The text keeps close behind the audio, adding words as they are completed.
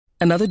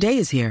Another day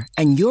is here,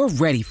 and you're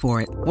ready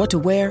for it. What to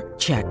wear?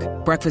 Check.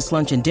 Breakfast,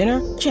 lunch, and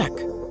dinner? Check.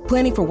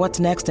 Planning for what's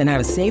next and how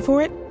to save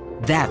for it?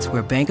 That's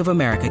where Bank of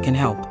America can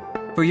help.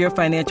 For your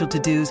financial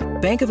to-dos,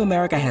 Bank of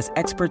America has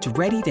experts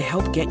ready to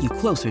help get you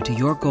closer to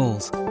your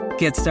goals.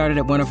 Get started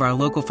at one of our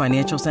local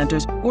financial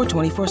centers or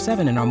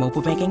 24/7 in our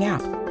mobile banking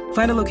app.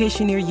 Find a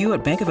location near you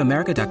at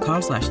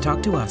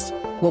bankofamerica.com/talktous.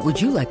 What would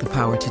you like the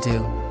power to do?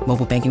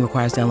 Mobile banking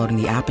requires downloading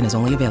the app and is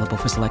only available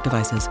for select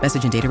devices.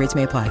 Message and data rates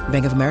may apply.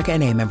 Bank of America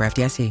N.A., member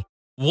FDIC.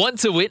 Want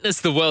to witness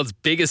the world's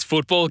biggest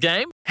football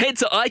game? Head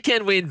to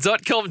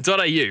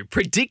iCanWin.com.au,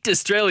 predict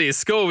Australia's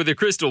score with a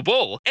crystal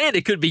ball, and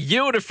it could be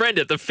you and a friend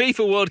at the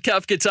FIFA World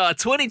Cup Qatar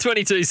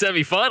 2022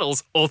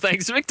 semi-finals, all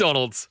thanks to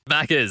McDonald's.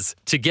 Maccas,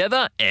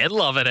 together and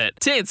loving it.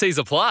 TNCs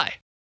apply.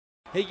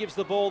 He gives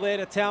the ball there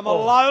to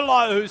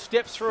Taumalolo, who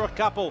steps through a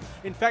couple.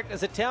 In fact,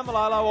 is it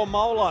Taumalolo or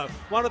Molo?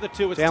 One of the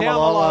two. It's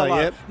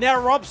Taumalolo. Yep. Now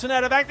Robson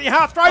out of acting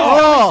half, throws it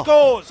down and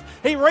scores.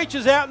 He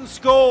reaches out and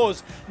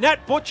scores.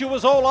 Nat Butcher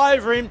was all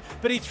over him,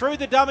 but he threw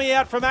the dummy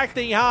out from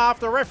acting half.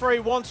 The referee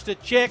wants to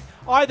check.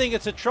 I think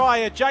it's a try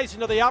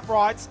adjacent to the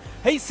uprights.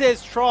 He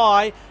says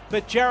try,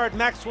 but Jared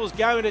Maxwell's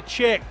going to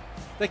check.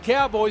 The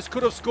Cowboys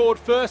could have scored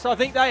first. I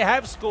think they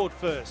have scored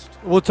first.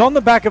 Well, it's on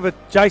the back of a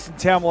Jason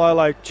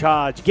Taumalolo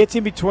charge. Gets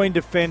in between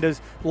defenders,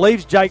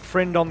 leaves Jake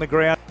Friend on the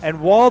ground, and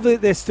while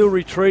they're still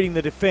retreating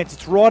the defence,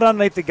 it's right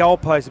underneath the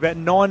goalpost, about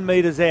 9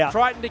 metres out.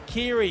 Triton to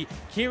Keary.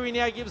 Keary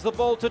now gives the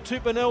ball to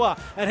Tupanua,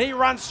 and he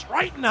runs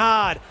straight and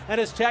hard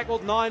and is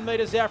tackled 9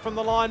 metres out from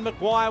the line.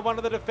 Maguire, one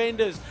of the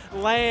defenders.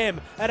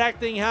 Lamb at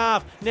acting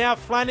half. Now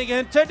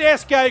Flanagan.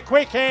 Tedesco,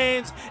 quick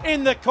hands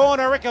in the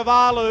corner.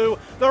 Ikavalu.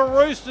 The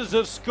Roosters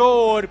have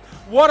scored.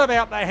 What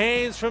about the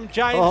hands from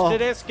James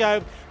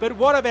Tedesco? But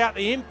what about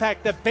the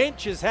impact the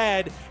bench has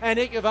had? And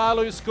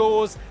Ikavalu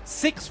scores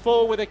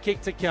 6-4 with a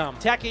kick to come.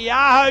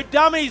 Takiaho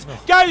dummies,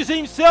 goes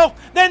himself,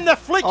 then the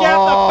flick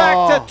out the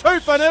back to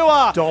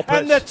Tupanua.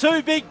 And the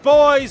two big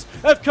boys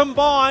have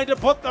combined to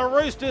put the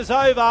Roosters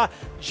over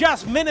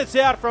just minutes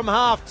out from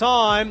half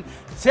time.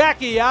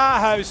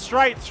 Takiaho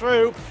straight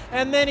through,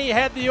 and then he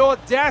had the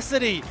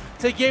audacity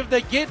to give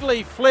the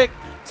Gidley flick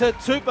to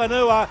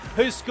Tupanua,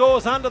 who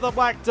scores under the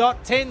black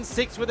dot,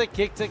 10-6 with a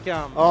kick to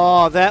come.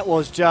 Oh, that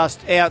was just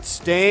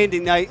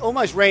outstanding. They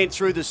almost ran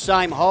through the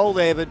same hole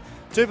there, but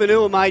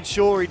Tupanua made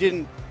sure he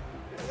didn't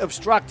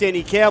obstruct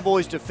any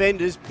Cowboys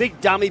defenders. Big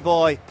dummy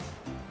by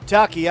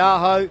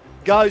Takiaho,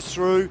 goes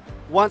through.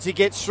 Once he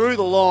gets through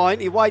the line,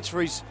 he waits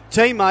for his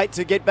teammate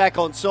to get back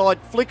on side,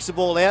 flicks the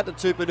ball out to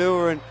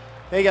Tupanua, and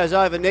he goes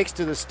over next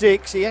to the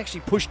sticks. He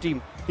actually pushed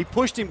him. He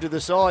pushed him to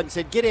the side and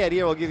said, "Get out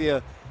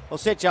here, I'll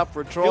set you up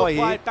for a try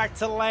here." Back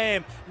to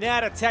Lamb.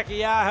 Now to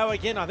Takiaho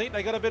again. I think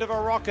they got a bit of a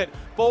rocket.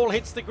 Ball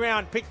hits the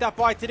ground. Picked up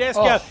by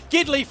Tedesco.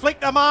 Gidley flicked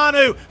to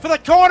Manu for the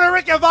corner.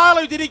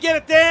 Ikavalu, did he get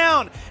it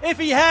down? If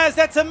he has,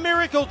 that's a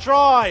miracle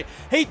try.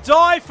 He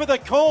dived for the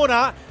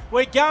corner.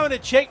 We're going to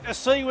check to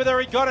see whether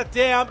he got it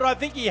down, but I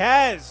think he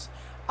has.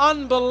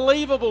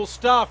 Unbelievable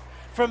stuff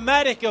from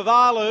Matt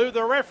Ikavalu.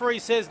 The referee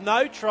says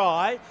no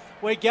try.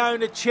 We're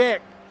going to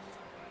check.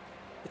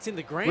 It's in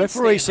the grandstand.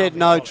 Referee said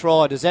no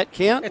try. Does that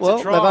count? It's well,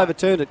 a try. They've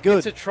overturned it. Good.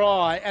 It's a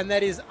try, and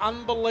that is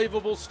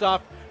unbelievable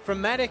stuff from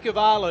Matt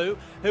Ikavalu,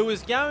 who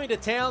was going to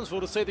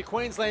Townsville to see the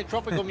Queensland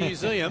Tropical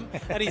Museum,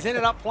 and he's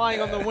ended up playing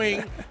on the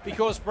wing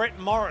because Brett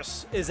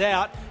Morris is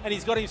out, and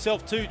he's got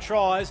himself 2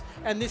 tries,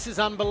 and this is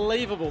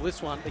unbelievable,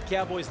 this one. The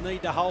Cowboys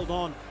need to hold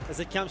on as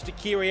it comes to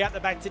Keary out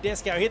the back to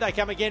Tedesco. Here they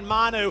come again,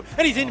 Manu,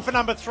 and he's in for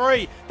number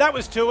 3. That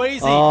was too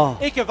easy.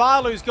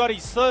 Ikavalu's got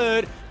his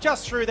third,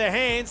 just through their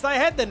hands. They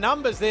had the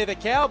numbers there, the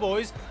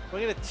Cowboys. We're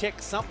going to check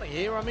something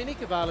here. I mean,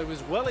 Ikavalu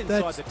was well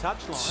inside the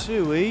touchline.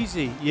 Too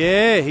easy.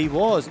 Yeah, he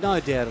was. No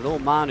doubt at all.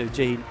 Manu,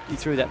 he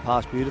threw that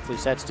pass beautifully,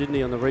 Sats, didn't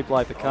he, on the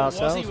replay for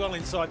Carsales? Was he well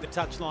inside the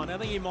touchline? I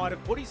think he might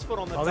have put his foot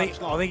on the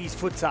touchline. I think his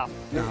foot's up.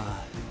 No.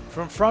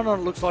 From front on,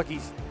 it looks like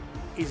his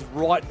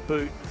right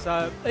boot.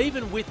 So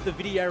even with the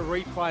video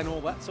replay and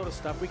all that sort of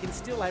stuff, we can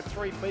still have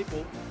 3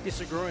 people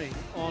disagreeing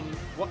on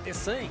what they're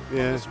seeing on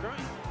the screen.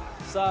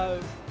 So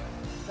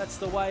that's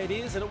the way it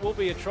is, and it will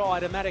be a try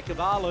to Matt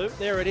Ikavalu.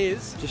 There it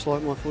is. Just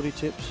like my footy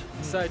tips.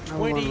 So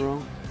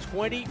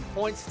 20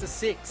 points to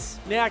 6.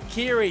 Now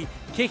Keary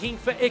kicking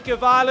for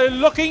Ikavalu,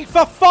 looking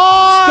for 5!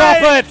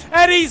 Stop it!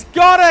 And he's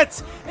got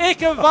it!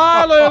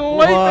 Ikavalu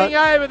leaping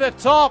over the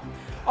top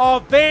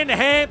of Ben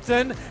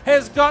Hampton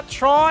has got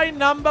try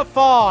number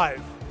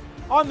 5.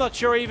 I'm not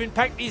sure he even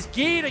packed his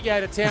gear to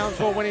go to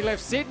Townsville when he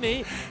left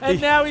Sydney,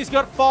 and now he's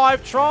got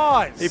 5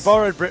 tries. He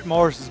borrowed Brett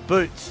Morris's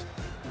boots.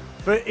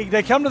 But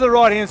they come to the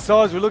right-hand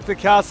side as we look at the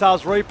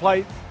Carsales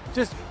replay.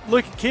 Just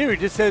Luke Keary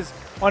just says,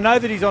 I know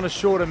that he's on a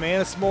shorter man,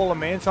 a smaller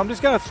man, so I'm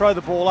just going to throw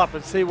the ball up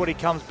and see what he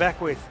comes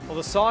back with. Well,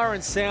 the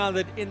siren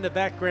sounded in the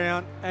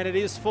background, and it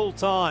is full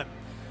time.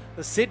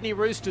 The Sydney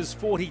Roosters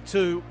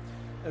 42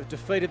 have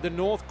defeated the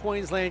North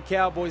Queensland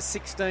Cowboys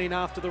 16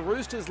 after the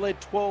Roosters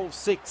led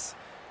 12-6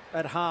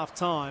 at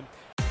half-time.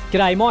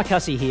 G'day, Mike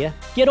Hussey here.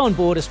 Get on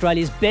board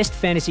Australia's best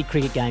fantasy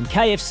cricket game,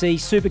 KFC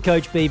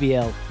Supercoach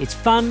BBL. It's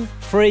fun,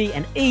 free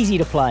and easy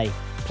to play.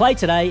 Play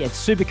today at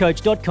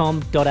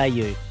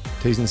supercoach.com.au.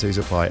 T's and C's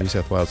apply. New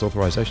South Wales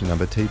authorisation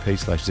number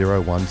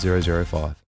TP/01005.